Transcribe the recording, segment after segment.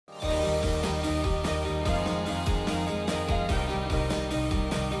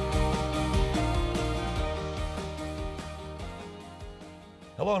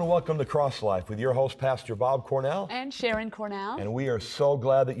Hello and welcome to CrossLife with your host, Pastor Bob Cornell. And Sharon Cornell. And we are so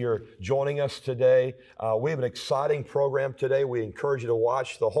glad that you're joining us today. We have an exciting program today. We encourage you to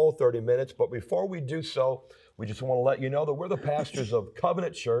watch the whole 30 minutes. But before we do so, we just want to let you know that we're the pastors of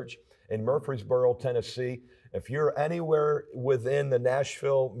Covenant Church in Murfreesboro, Tennessee. If you're anywhere within the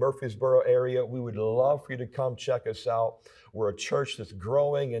Nashville, Murfreesboro area, we would love for you to come check us out. We're a church that's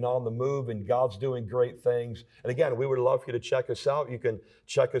growing and on the move, and God's doing great things. And again, we would love for you to check us out. You can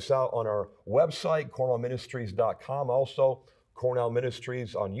check us out on our website, cornellministries.com. Also, Cornell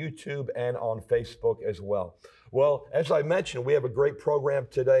Ministries on YouTube and on Facebook as well. Well, as I mentioned, we have a great program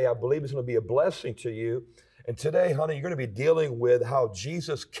today. I believe it's going to be a blessing to you. And today, honey, you're going to be dealing with how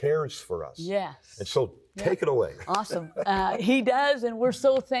Jesus cares for us. Yes. And so take it away. Awesome. He does, and we're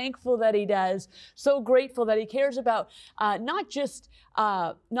so thankful that he does. So grateful that he cares about not just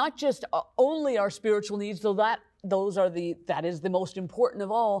only our spiritual needs, though that is the most important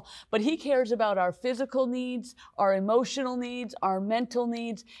of all, but he cares about our physical needs, our emotional needs, our mental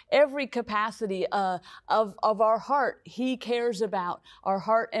needs, every capacity of our heart. He cares about our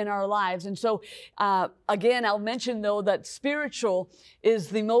heart and our lives. And so, again, I'll mention though that spiritual is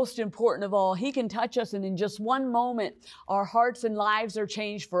the most important of all. He can touch us, and in just one moment, our hearts and lives are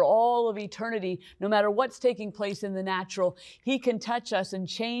changed for all of eternity. No matter what's taking place in the natural, he can touch us and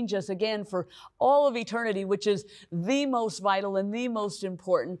change us again for all of eternity, which is the most vital and the most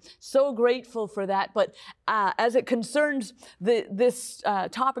important. So grateful for that. But as it concerns this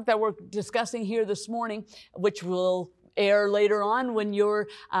topic that we're discussing here this morning, which will air later on when you're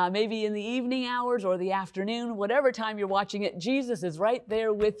maybe in the evening hours or the afternoon, whatever time you're watching it, Jesus is right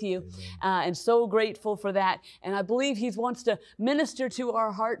there with you. And so grateful for that. And I believe he wants to minister to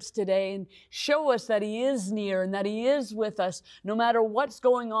our hearts today and show us that he is near and that he is with us, no matter what's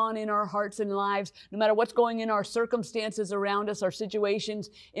going on in our hearts and lives, no matter what's going in our circumstances around us, our situations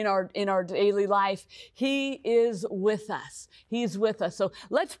in our daily life. He is with us. He's with us. So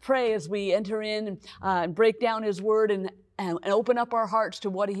let's pray as we enter in and break down his word and open up our hearts to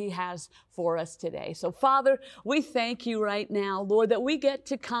what he has for us today. So Father, we thank you right now, Lord, that we get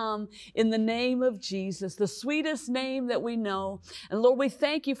to come in the name of Jesus, the sweetest name that we know. And Lord, we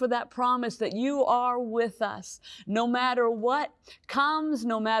thank you for that promise that you are with us. No matter what comes,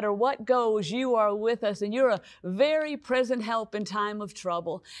 no matter what goes, you are with us, and you're a very present help in time of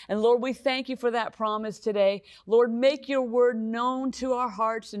trouble. And Lord, we thank you for that promise today. Lord, make your word known to our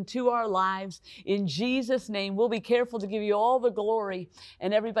hearts and to our lives. In Jesus' name, we'll be careful to give you all the glory.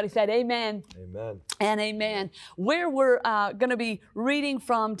 And everybody said amen. Amen. And amen. Where we're going to be reading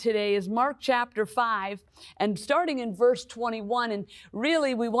from today is Mark chapter 5, and starting in verse 21. And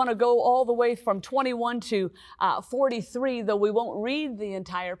really, we want to go all the way from 21 to 43, though we won't read the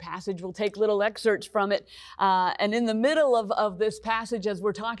entire passage. We'll take little excerpts from it. And in the middle of this passage, as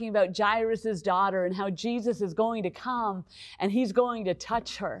we're talking about Jairus' daughter and how Jesus is going to come and he's going to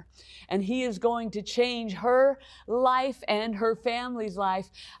touch her, and he is going to change her life and her family's life.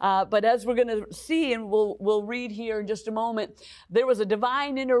 But as we're going to see, and we'll read here in just a moment, there was a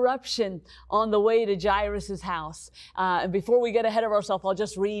divine interruption on the way to Jairus' house. And before we get ahead of ourselves, I'll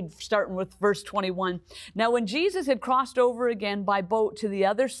just read, starting with verse 21. Now, when Jesus had crossed over again by boat to the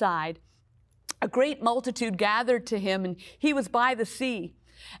other side, a great multitude gathered to him, and he was by the sea.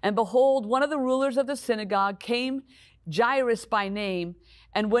 And behold, one of the rulers of the synagogue came, Jairus by name,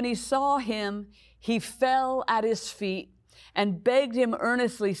 and when he saw him, he fell at his feet and begged him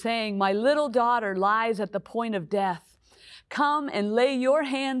earnestly, saying, "My little daughter lies at the point of death. Come and lay your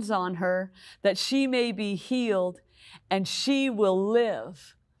hands on her, that she may be healed, and she will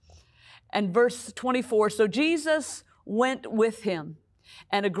live." And verse 24, so Jesus went with him,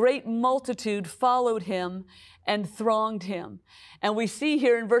 and a great multitude followed him and thronged him. And we see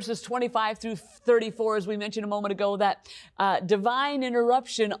here in verses 25 through 34, as we mentioned a moment ago, that divine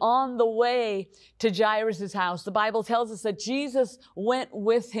interruption on the way to Jairus' house. The Bible tells us that Jesus went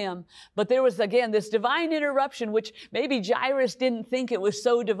with him. But there was, again, this divine interruption, which maybe Jairus didn't think it was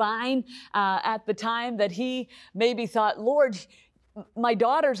so divine at the time, that he maybe thought, Lord, my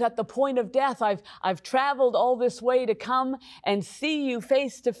daughter's at the point of death. I've traveled all this way to come and see you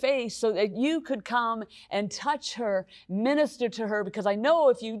face to face so that you could come and touch her, minister to her, because I know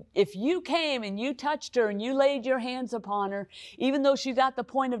if you came and you touched her and you laid your hands upon her, even though she's at the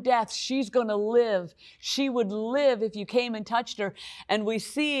point of death, she's going to live. She would live if you came and touched her. And we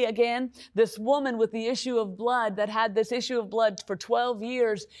see again this woman with the issue of blood that had this issue of blood for 12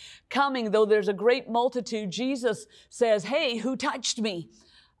 years coming, though there's a great multitude. Jesus says, "Hey, who touched me?"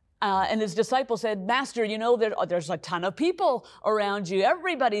 And his disciples said, Master, you know, there's a ton of people around you.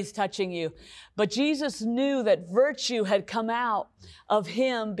 Everybody's touching you. But Jesus knew that virtue had come out of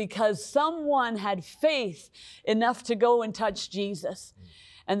him because someone had faith enough to go and touch Jesus.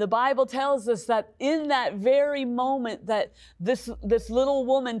 And the Bible tells us that in that very moment that this little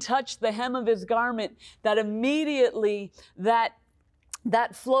woman touched the hem of his garment, that immediately that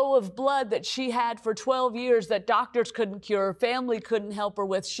flow of blood that she had for 12 years that doctors couldn't cure, family couldn't help her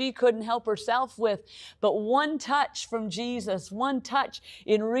with, she couldn't help herself with, but one touch from Jesus, one touch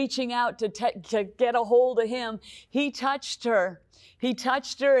in reaching out to get a hold of him, he touched her. He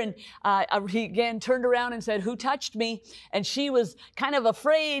touched her, and he again turned around and said, who touched me? And she was kind of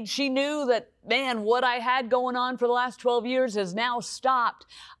afraid. She knew that, man, what I had going on for the last 12 years has now stopped.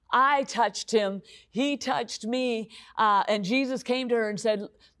 I touched him. He touched me. And Jesus came to her and said,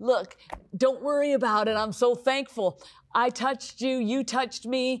 look, don't worry about it. I'm so thankful. I touched you. You touched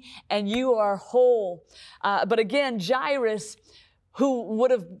me, and you are whole. But again, Jairus, who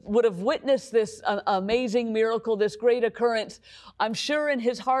would have witnessed this amazing miracle, this great occurrence, I'm sure in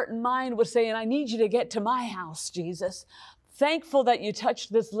his heart and mind was saying, I need you to get to my house, Jesus. Thankful that you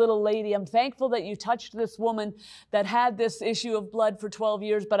touched this little lady. I'm thankful that you touched this woman that had this issue of blood for 12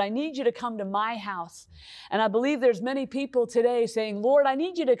 years, but I need you to come to my house. And I believe there's many people today saying, Lord, I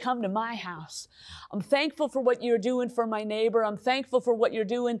need you to come to my house. I'm thankful for what you're doing for my neighbor. I'm thankful for what you're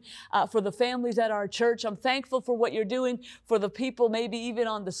doing for the families at our church. I'm thankful for what you're doing for the people maybe even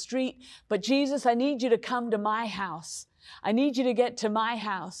on the street. But Jesus, I need you to come to my house. I need you to get to my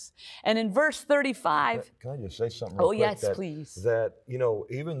house. And in verse 35. Can I just say something real quick? Yes, please. That, you know,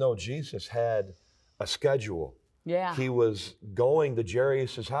 even though Jesus had a schedule, yeah, he was going to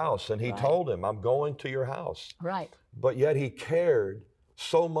Jairus' house, and he told him, I'm going to your house. Right. But yet he cared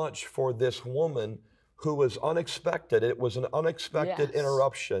so much for this woman who was unexpected. It was an unexpected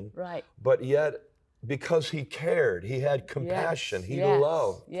interruption. Right. But yet, because he cared, he had compassion, he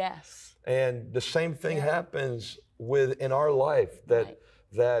loved. Yes. And the same thing happens in our life, that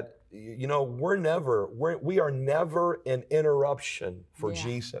you know, we are never an interruption for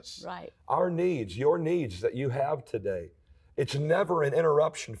Jesus. Right. Our needs, your needs that you have today, it's never an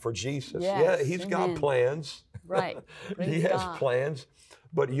interruption for Jesus. Yes, He's got plans. Right. He has plans,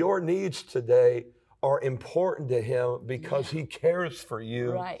 but your needs today are important to him because he cares for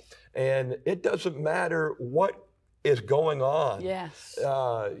you. Right. And it doesn't matter what is going on. Yes.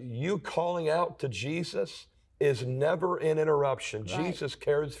 You calling out to Jesus is never an interruption. Right. Jesus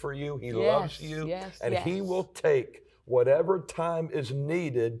cares for you. He loves you. And he will take whatever time is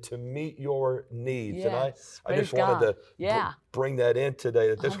needed to meet your needs. And I just wanted to bring that in today,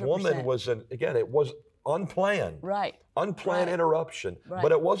 that this 100%. Woman was, it was unplanned. Right. Unplanned interruption.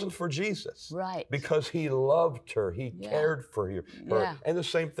 But it wasn't for Jesus. Right. Because he loved her. He cared for her. And the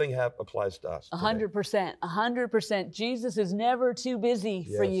same thing applies to us. 100%. 100%. Jesus is never too busy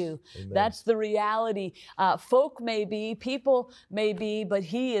for you. Amen. That's the reality. Folk may be, people may be, but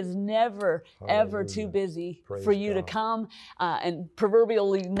he is never, ever too busy for you to come and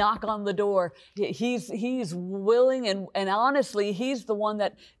proverbially knock on the door. He's willing, and honestly, he's the one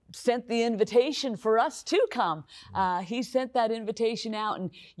that sent the invitation for us to come. He sent that invitation out, and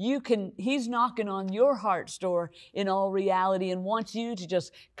he's knocking on your heart's door in all reality and wants you to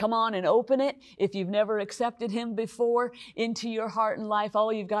just come on and open it. If you've never accepted him before into your heart and life,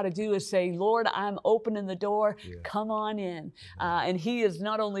 all you've got to do is say, Lord, I'm opening the door. Come on in. And he is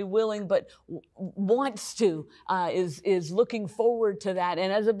not only willing, but wants to, is looking forward to that.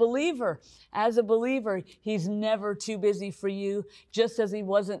 And as a believer, he's never too busy for you, just as he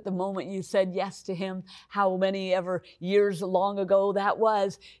wasn't the moment you said yes to him, how many ever years long ago that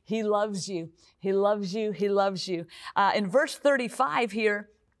was. He loves you. He loves you. He loves you. In verse 35 here,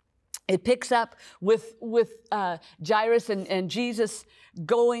 it picks up with Jairus and Jesus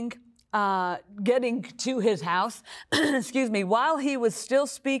getting to his house. Excuse me. While he was still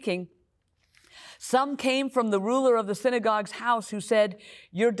speaking, some came from the ruler of the synagogue's house who said,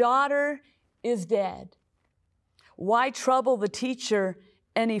 your daughter is dead. Why trouble the teacher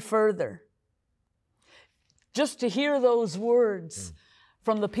any further? Just to hear those words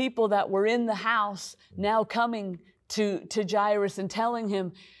from the people that were in the house now coming to Jairus and telling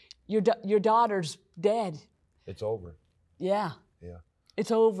him, your daughter's dead. It's over. Yeah.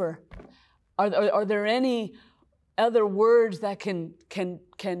 It's over. Are there any other words that can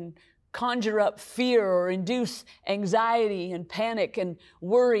conjure up fear or induce anxiety and panic and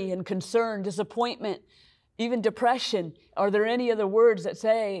worry and concern, disappointment, even depression? Are there any other words that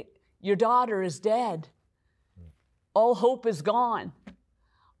say, your daughter is dead? All hope is gone.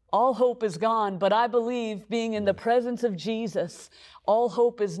 All hope is gone, but I believe being in the presence of Jesus, all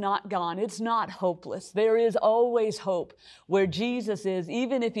hope is not gone. It's not hopeless. There is always hope where Jesus is.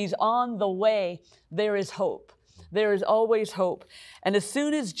 Even if he's on the way, there is hope. There is always hope. And as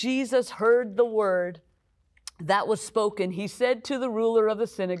soon as Jesus heard the word that was spoken, he said to the ruler of the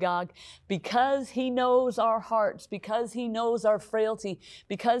synagogue, because he knows our hearts, because he knows our frailty,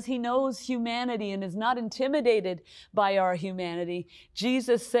 because he knows humanity and is not intimidated by our humanity,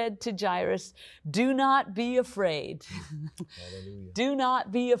 Jesus said to Jairus, do not be afraid. Do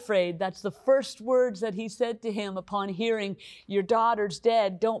not be afraid. That's the first words that he said to him upon hearing, your daughter's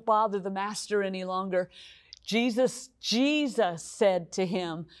dead. Don't bother the master any longer. Jesus said to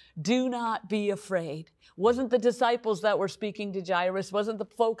him, do not be afraid. Wasn't the disciples that were speaking to Jairus, wasn't the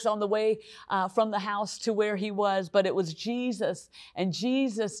folks on the way from the house to where he was, but it was Jesus. And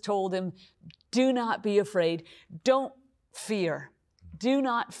Jesus told him, do not be afraid. Don't fear. Do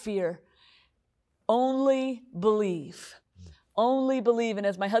not fear. Only believe. Only believe. And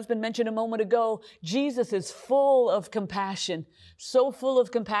as my husband mentioned a moment ago, Jesus is full of compassion, so full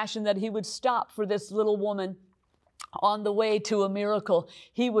of compassion that he would stop for this little woman on the way to a miracle.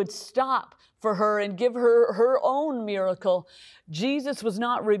 He would stop for her and give her her own miracle. Jesus was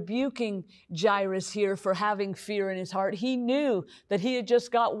not rebuking Jairus here for having fear in his heart. He knew that he had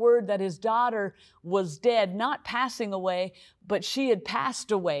just got word that his daughter was dead, not passing away, but she had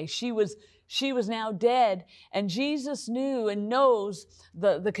passed away. She was now dead. And Jesus knew and knows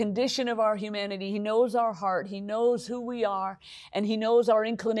the condition of our humanity. He knows our heart. He knows who we are. And he knows our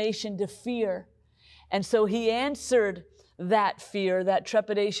inclination to fear. And so he answered that fear, that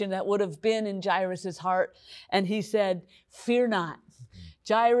trepidation that would have been in Jairus' heart. And he said, fear not.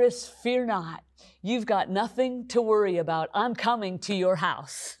 Jairus, fear not. You've got nothing to worry about. I'm coming to your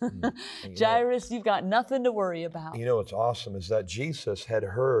house. Jairus, you've got nothing to worry about. You know what's awesome is that Jesus had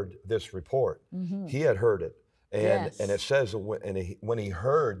heard this report. He had heard it. And it says when he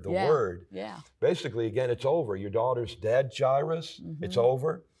heard the word, basically, again, it's over. Your daughter's dead, Jairus. It's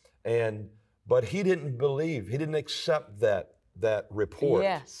over. But he didn't believe. He didn't accept that report.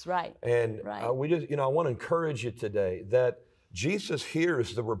 Yes, right. And we just, I want to encourage you today that Jesus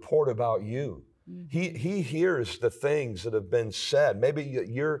hears the report about you. He hears the things that have been said. Maybe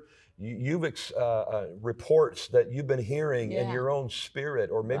you've reports that you've been hearing in your own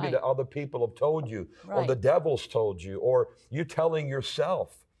spirit, or maybe that other people have told you, or the devil's told you, or you telling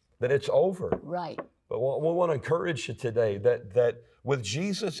yourself that it's over. Right. But we want to encourage you today that with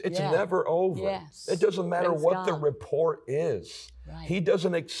Jesus, it's never over. Yes. It doesn't matter what the report is. Right. He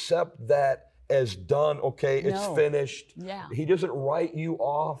doesn't accept that as done. Okay, it's finished. Yeah. He doesn't write you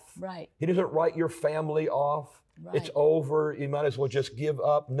off. Right. He doesn't write your family off. Right. It's over. You might as well just give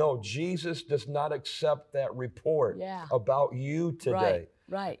up. No, Jesus does not accept that report about you today.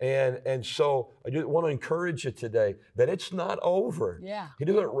 Right. And so I just want to encourage you today that it's not over. Yeah.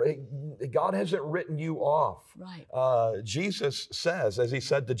 God hasn't written you off. Right. Jesus says, as he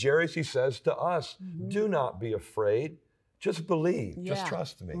said to Jairus, he says to us, do not be afraid. Just believe. Just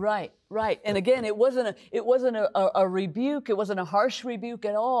trust me. Right, right. And again, it wasn't a rebuke. It wasn't a harsh rebuke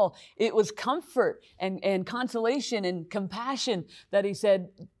at all. It was comfort and consolation and compassion that he said,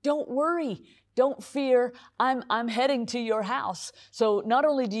 don't worry. Don't fear, I'm heading to your house. So not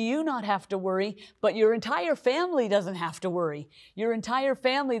only do you not have to worry, but your entire family doesn't have to worry. Your entire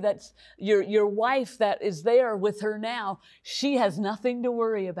family, that's your wife that is there with her now, she has nothing to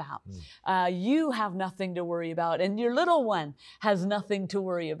worry about. You have nothing to worry about, and your little one has nothing to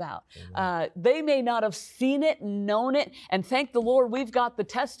worry about. They may not have seen it, known it, and thank the Lord, we've got the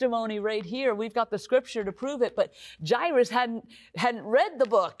testimony right here. We've got the scripture to prove it, but Jairus hadn't read the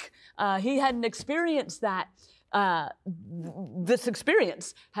book. He hadn't experienced that this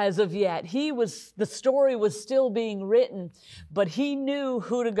experience as of yet. The story was still being written, but he knew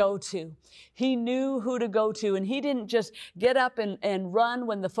who to go to. He knew who to go to, and he didn't just get up and run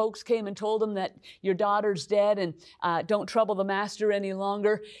when the folks came and told him that your daughter's dead and don't trouble the master any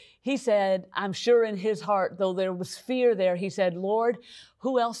longer. He said, I'm sure in his heart, though there was fear there, he said, Lord,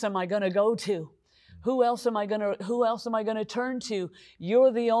 who else am I going to go to? Who else am I going to turn to?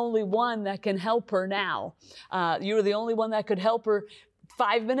 You're the only one that can help her now. You're the only one that could help her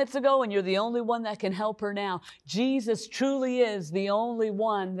 5 minutes ago, and you're the only one that can help her now. Jesus truly is the only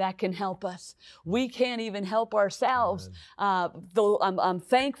one that can help us. We can't even help ourselves, though I'm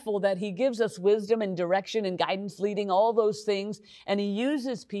thankful that he gives us wisdom and direction and guidance, leading all those things, and he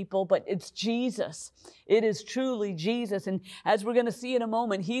uses people, but it's Jesus. It is truly Jesus, and as we're going to see in a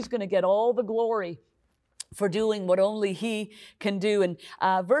moment, he's going to get all the glory for doing what only he can do. And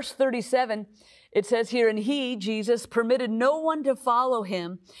verse 37, it says here, and he, Jesus, permitted no one to follow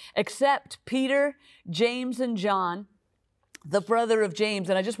him except Peter, James, and John, the brother of James.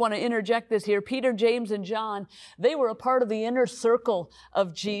 And I just want to interject this here. Peter, James, and John, they were a part of the inner circle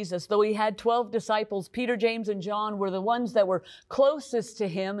of Jesus. Though he had 12 disciples, Peter, James, and John were the ones that were closest to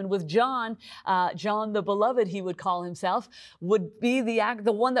him. And with John, John the beloved, he would call himself, would be the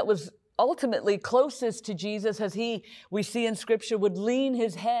one that was ultimately closest to Jesus, as we see in Scripture, would lean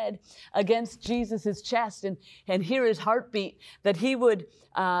his head against Jesus's chest and hear his heartbeat, that he would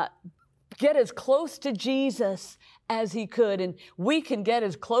get as close to Jesus as he could. And we can get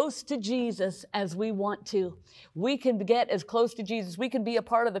as close to Jesus as we want to. We can get as close to Jesus. We can be a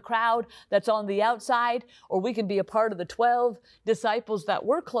part of the crowd that's on the outside, or we can be a part of the 12 disciples that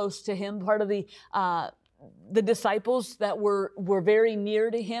were close to him, part of the disciples that were very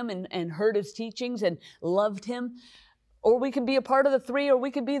near to him and heard his teachings and loved him. Or we can be a part of the 3, or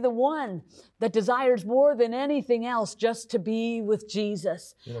we could be the one that desires more than anything else just to be with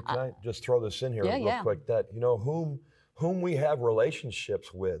Jesus. Can I just throw this in here real quick? That, whom we have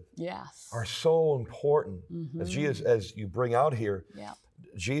relationships with are so important. As you bring out here,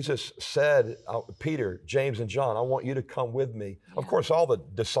 Jesus said, Peter, James, and John, I want you to come with me. Of course, all the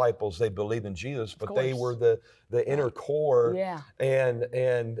disciples, they believed in Jesus, but they were the inner core.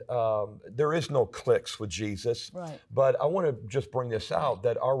 And there is no cliques with Jesus. But I want to just bring this out,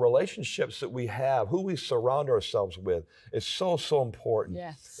 that our relationships that we have, who we surround ourselves with, is so important.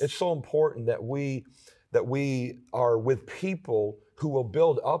 It's so important that we are with people who will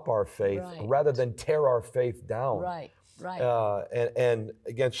build up our faith rather than tear our faith down. And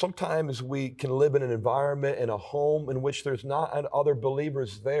again, sometimes we can live in an environment, in a home in which there's not other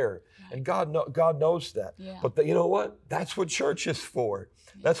believers there. And God knows that. But you know what? That's what church is for.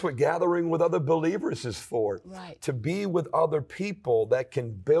 That's what gathering with other believers is for. To be with other people that can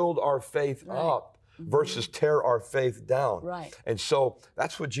build our faith up versus tear our faith down. And so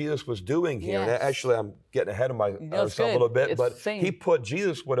that's what Jesus was doing here. And actually, I'm getting ahead of myself a little bit, but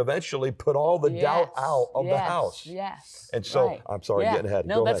Jesus would eventually put all the doubt out of the house. And so, I'm sorry, getting ahead.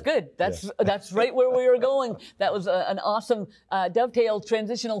 No, that's good. That's right where we were going. That was an awesome dovetail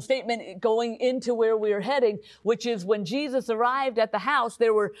transitional statement going into where we are heading, which is when Jesus arrived at the house,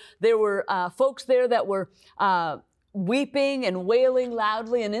 there were folks there that were weeping and wailing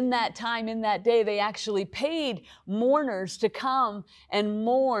loudly. And in that time, in that day, they actually paid mourners to come and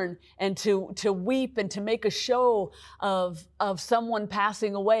mourn and to weep and to make a show of someone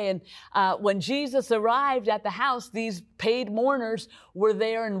passing away. And when Jesus arrived at the house, these paid mourners were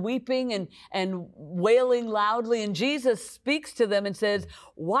there and weeping and wailing loudly. And Jesus speaks to them and says,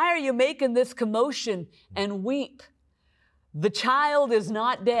 "Why are you making this commotion and weep? The child is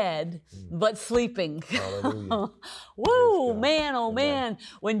not dead, but sleeping." Woo, man, oh man.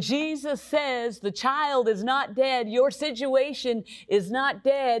 When Jesus says the child is not dead, your situation is not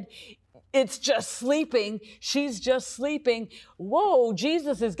dead, it's just sleeping. She's just sleeping. Whoa,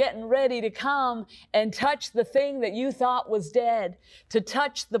 Jesus is getting ready to come and touch the thing that you thought was dead, to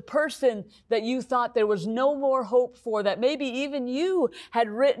touch the person that you thought there was no more hope for, that maybe even you had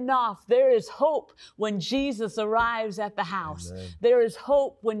written off. There is hope when Jesus arrives at the house. There is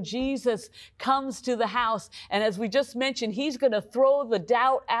hope when Jesus comes to the house. And as we just mentioned, he's going to throw the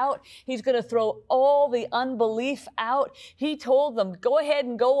doubt out. He's going to throw all the unbelief out. He told them, go ahead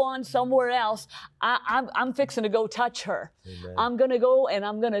and go on somewhere else. I'm fixing to go touch her. I'm going to go and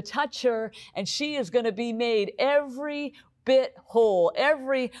I'm going to touch her, and she is going to be made every bit whole,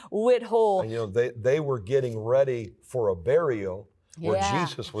 every whit whole. And they were getting ready for a burial where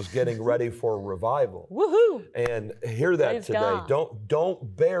Jesus was getting ready for a revival. Woohoo! And hear that Praise today. God.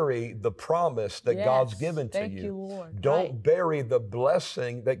 Don't bury the promise that God's given to you. Thank you, Lord. Don't bury the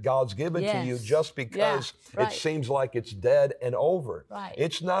blessing that God's given to you just because it seems like it's dead and over.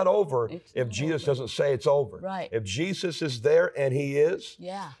 It's not over if Jesus doesn't say it's over. If Jesus is there, and he is,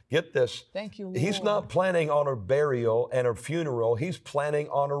 get this. Thank you, Lord. He's not planning on a burial and a funeral. He's planning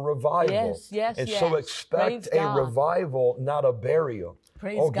on a revival. And so expect a revival, not a burial.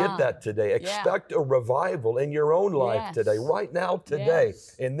 Praise God. God. Get that today. Expect a revival in your own life today, right now, today,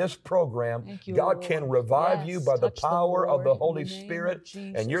 in this program. God can revive you by the power of the Holy Spirit.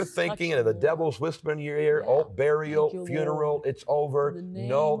 And you're thinking, and the devil's whispering in your ear, oh, burial, funeral, it's over.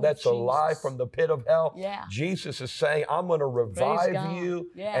 No, that's a lie from the pit of hell. Jesus is saying, I'm going to revive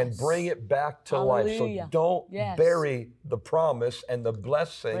you and bring it back to life. So don't bury the promise and the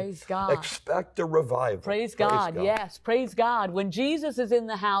blessing. Praise God. Expect a revival. Praise God. Yes, praise God. When Jesus is is in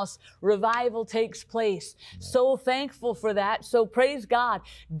the house, revival takes place. So thankful for that. So praise God.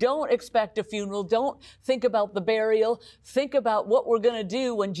 Don't expect a funeral. Don't think about the burial. Think about what we're going to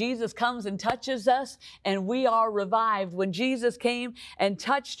do when Jesus comes and touches us and we are revived. When Jesus came and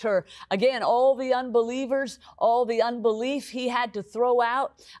touched her, again, all the unbelievers, all the unbelief he had to throw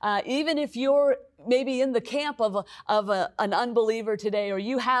out. Even if you're maybe in the camp of an unbeliever today, or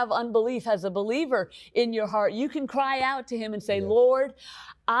you have unbelief as a believer in your heart, you can cry out to him and say, Lord,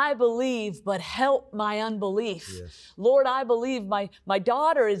 I believe, but help my unbelief. Yes. Lord, I believe my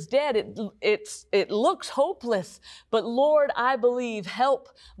daughter is dead. It looks hopeless, but Lord, I believe, help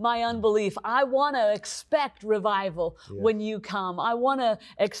my unbelief. I want to expect revival when you come. I want to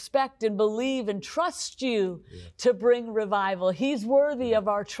expect and believe and trust you to bring revival. He's worthy of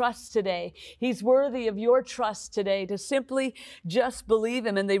our trust today. He's worthy of your trust today, to simply just believe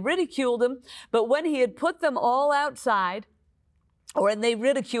him. And they ridiculed him, but when he had put them all outside, and they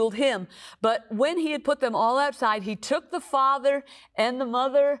ridiculed him. But when he had put them all outside, he took the father and the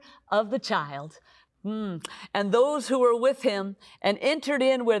mother of the child, and those who were with him, and entered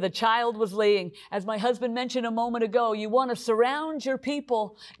in where the child was laying. As my husband mentioned a moment ago, you want to surround your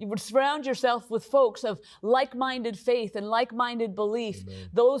people, you would surround yourself with folks of like-minded faith and like-minded belief. Amen.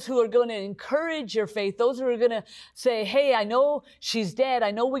 Those who are going to encourage your faith, those who are going to say, hey, I know she's dead. I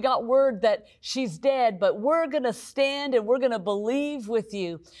know we got word that she's dead, but we're going to stand and we're going to believe with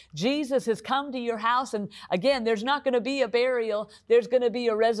you. Jesus has come to your house, and again, there's not going to be a burial. There's going to be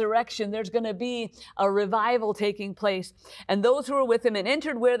a resurrection. There's going to be a revival taking place. And those who were with him and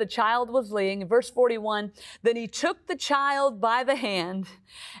entered where the child was laying. In verse 41, then he took the child by the hand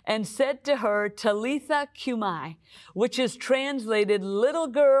and said to her, Talitha cumi, which is translated, little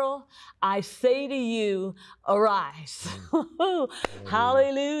girl, I say to you, arise.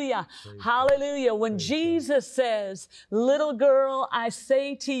 Hallelujah. Hallelujah. When Jesus says, little girl, I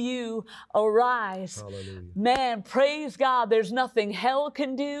say to you, arise. Hallelujah. Man, praise God. There's nothing hell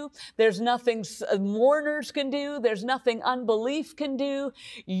can do. There's nothing mourners can do. There's nothing unbelief can do.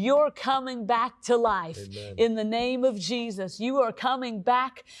 You're coming back to life. Amen. In the name of Jesus. You are coming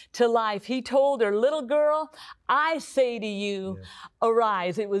back to life. He told her, little girl, I say to you,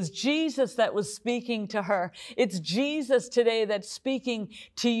 arise. It was Jesus that was speaking to her. It's Jesus today that's speaking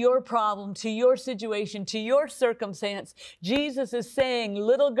to your problem, to your situation, to your circumstance. Jesus is saying,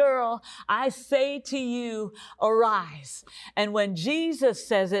 little girl, I say to you, arise. And when Jesus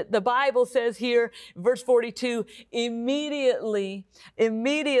says it, the Bible says here, verse 42, immediately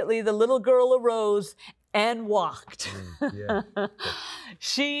the little girl arose and walked.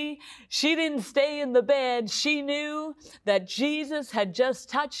 She didn't stay in the bed. She knew that Jesus had just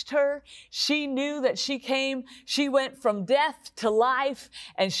touched her. She knew that she went from death to life,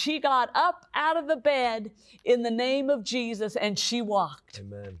 and she got up out of the bed in the name of Jesus, and she walked.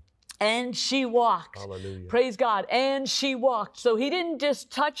 Amen. And she walked. Hallelujah. Praise God. And she walked. So he didn't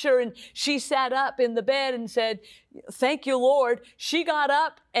just touch her and she sat up in the bed and said, thank you, Lord. She got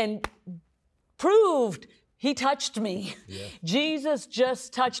up and proved he touched me. Yeah. Jesus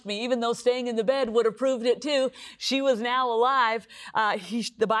just touched me, even though staying in the bed would have proved it too. She was now alive.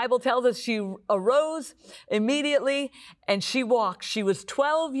 The Bible tells us she arose immediately and she walked. She was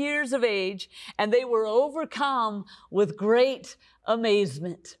 12 years of age, and they were overcome with great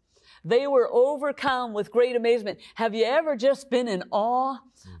amazement. They were overcome with great amazement. Have you ever just been in awe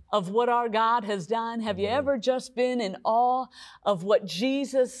of what our God has done? Have you ever just been in awe of what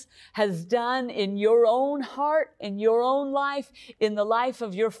Jesus has done in your own heart, in your own life, in the life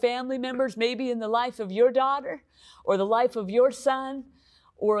of your family members, maybe in the life of your daughter, or the life of your son,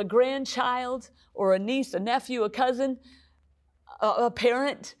 or a grandchild, or a niece, a nephew, a cousin, a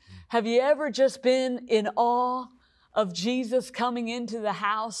parent? Have you ever just been in awe of Jesus coming into the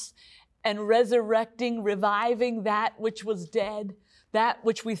house and resurrecting, reviving that which was dead, that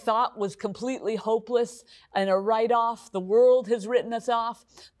which we thought was completely hopeless and a write-off? The world has written us off.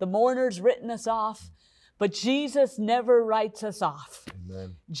 The mourners written us off. But Jesus never writes us off.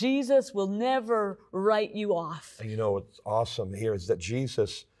 Amen. Jesus will never write you off. And you know what's awesome here is that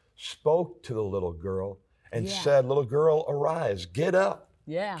Jesus spoke to the little girl and said, little girl, arise, get up.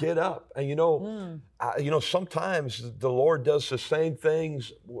 Yeah. Get up. And you know, sometimes the Lord does the same thing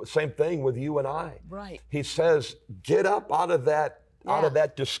with you and I. Right. He says, get up out of that out of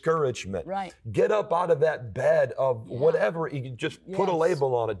that discouragement. Right. Get up out of that bed of whatever, you can just put a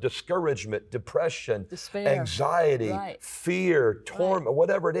label on it, discouragement, depression, despair, anxiety, fear, torment,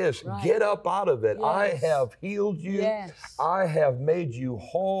 whatever it is. Get up out of it. I have healed you. I have made you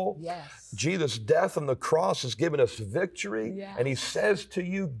whole. Jesus' death on the cross has given us victory. And he says to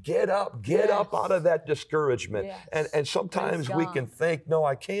you, get up out of that discouragement. And sometimes we can think, no,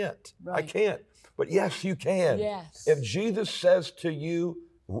 I can't. I can't. But yes, you can. If Jesus says to you,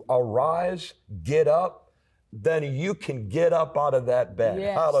 arise, get up, then you can get up out of that bed.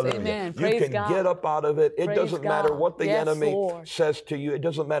 Hallelujah. Amen. You can get up out of it. It doesn't matter what the enemy says to you. It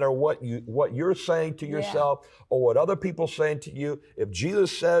doesn't matter what you're saying to yourself or what other people are saying to you. If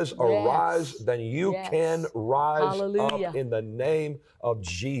Jesus says arise, then you can rise up in the name of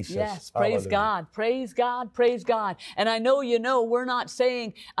Jesus. Yes, praise God, praise God, praise God. And I know we're not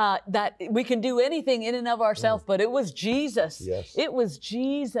saying that we can do anything in and of ourselves, but it was Jesus. It was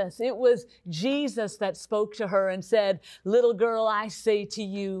Jesus. It was Jesus that spoke to her and said, little girl, I say to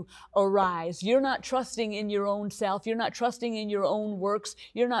you, arise. You're not trusting in your own self. You're not trusting in your own works.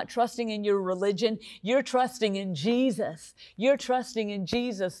 You're not trusting in your religion. You're trusting in Jesus. You're trusting in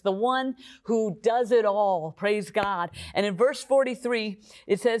Jesus, the one who does it all. Praise God. And in verse 43,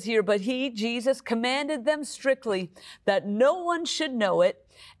 it says here, but he, Jesus, commanded them strictly that no one should know it,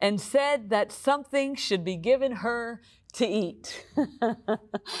 and said that something should be given her to eat.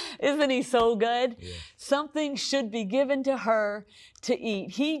 Isn't he so good? Something should be given to her to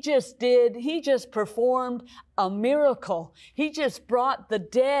eat. He just performed a miracle. He just brought the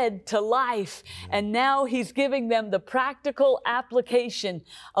dead to life. And now he's giving them the practical application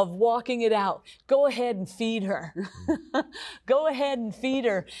of walking it out. Go ahead and feed her. Go ahead and feed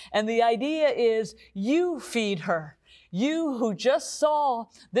her. And the idea is you feed her. You who just saw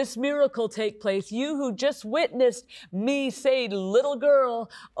this miracle take place, you who just witnessed me say, little girl,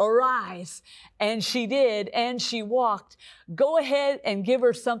 arise. And she did, and she walked. Go ahead and give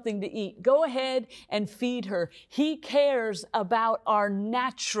her something to eat. Go ahead and feed her. He cares about our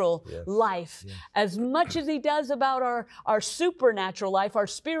natural life as much as he does about our supernatural life, our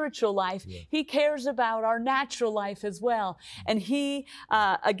spiritual life. He cares about our natural life as well. And he,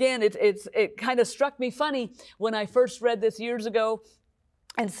 again, it kind of struck me funny when I first read this years ago,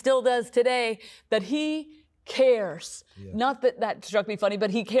 and still does today, that he cares. Not that struck me funny,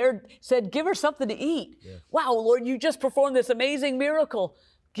 but he cared, said, give her something to eat. Wow, Lord, you just performed this amazing miracle.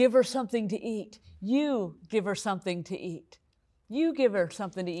 Give her something to eat. You give her something to eat. You give her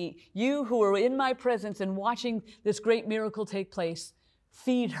something to eat. You who are in my presence and watching this great miracle take place,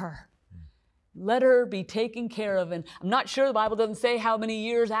 feed her. Let her be taken care of. And I'm not sure, the Bible doesn't say how many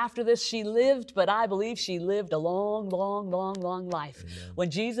years after this she lived, but I believe she lived a long, long, long, long life. When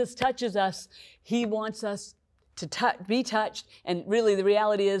Jesus touches us, he wants us to be touched. And really the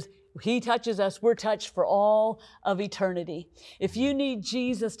reality is, he touches us, we're touched for all of eternity. If you need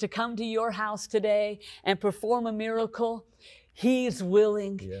Jesus to come to your house today and perform a miracle, he's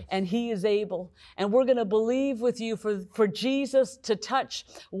willing and he is able. And we're going to believe with you for Jesus to touch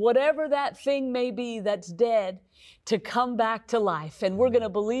whatever that thing may be that's dead, to come back to life. And we're going to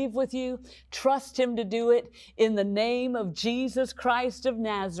believe with you, trust him to do it in the name of Jesus Christ of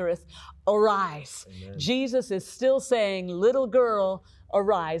Nazareth. Arise. Jesus is still saying, little girl,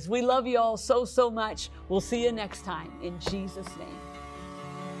 arise. We love you all so, so much. We'll see you next time in Jesus' name.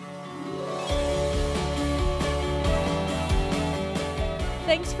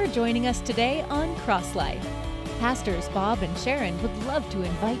 Thanks for joining us today on CrossLife. Pastors Bob and Sharon would love to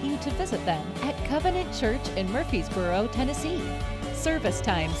invite you to visit them at Covenant Church in Murfreesboro, Tennessee. Service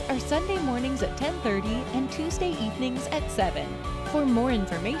times are Sunday mornings at 10:30 and Tuesday evenings at 7. For more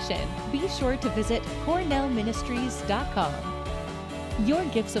information, be sure to visit cornellministries.com. Your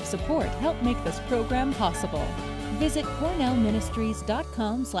gifts of support help make this program possible. Visit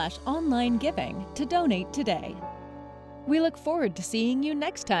cornellministries.com/online giving to donate today. We look forward to seeing you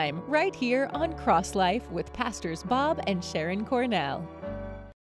next time right here on CrossLife with Pastors Bob and Sharon Cornell.